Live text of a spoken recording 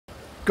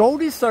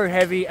Gold is so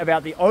heavy,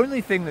 about the only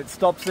thing that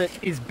stops it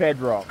is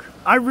bedrock.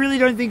 I really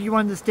don't think you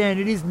understand.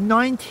 It is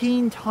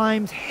 19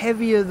 times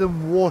heavier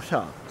than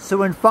water. So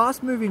when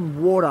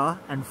fast-moving water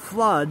and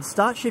floods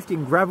start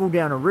shifting gravel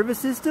down a river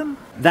system,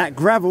 that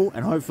gravel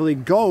and hopefully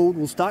gold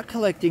will start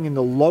collecting in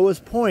the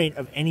lowest point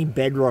of any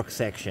bedrock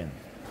section.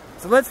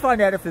 So let's find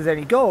out if there's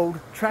any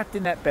gold trapped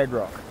in that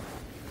bedrock.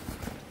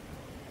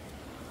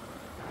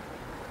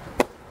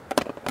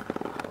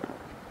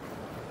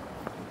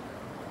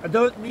 I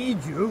don't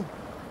need you.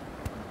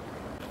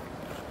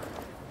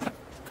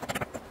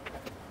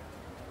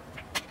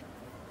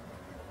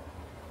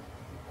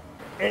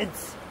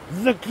 It's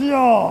the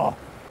claw!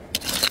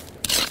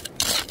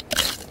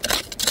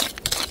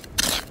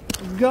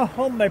 Go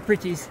home, my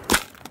pretties.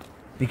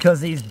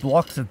 Because these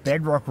blocks of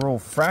bedrock are all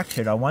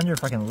fractured, I wonder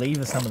if I can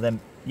lever some of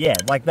them, yeah,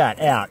 like that,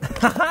 out.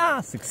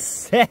 Haha,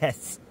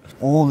 success!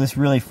 All this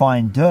really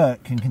fine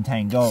dirt can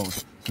contain gold.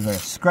 So we've got to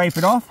scrape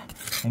it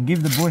off and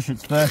give the bush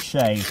its first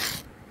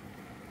shave.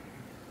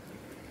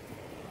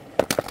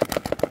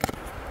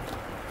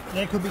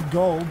 There could be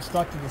gold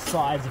stuck to the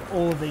sides of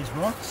all of these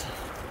rocks.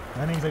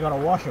 That means I gotta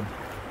wash them.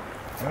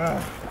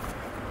 Ugh.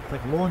 It's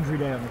like laundry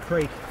day on the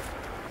creek.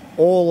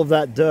 All of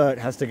that dirt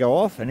has to go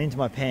off and into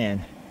my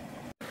pan.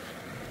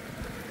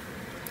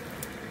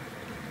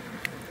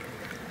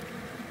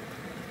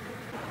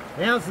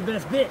 Now it's the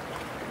best bit.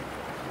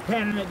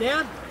 Panning it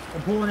down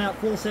and pulling out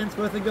 4 cents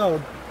worth of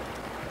gold.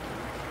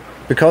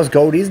 Because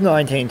gold is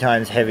 19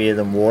 times heavier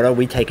than water,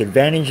 we take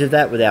advantage of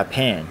that with our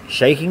pan.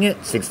 Shaking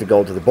it sinks the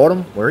gold to the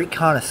bottom where it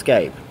can't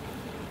escape.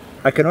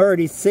 I can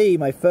already see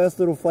my first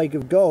little flake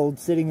of gold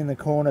sitting in the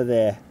corner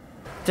there.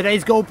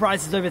 Today's gold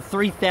price is over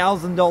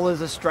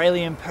 $3,000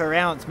 Australian per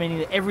ounce, meaning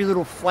that every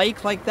little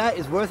flake like that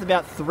is worth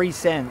about 3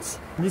 cents.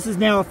 This is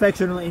now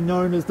affectionately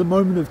known as the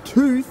moment of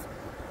truth.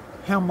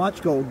 How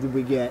much gold did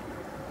we get?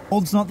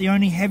 Gold's not the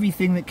only heavy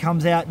thing that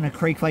comes out in a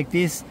creek like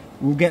this.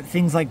 We'll get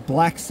things like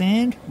black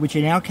sand, which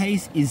in our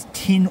case is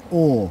tin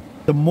ore.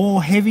 The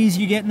more heavies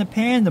you get in the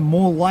pan, the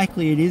more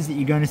likely it is that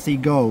you're going to see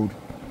gold.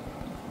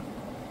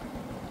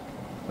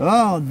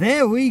 Oh,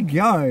 there we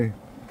go.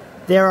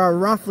 There are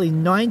roughly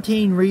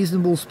 19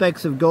 reasonable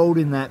specks of gold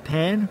in that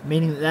pan,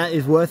 meaning that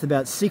is worth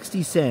about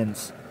 60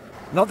 cents.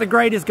 Not the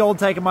greatest gold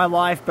take of my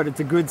life, but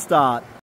it's a good start.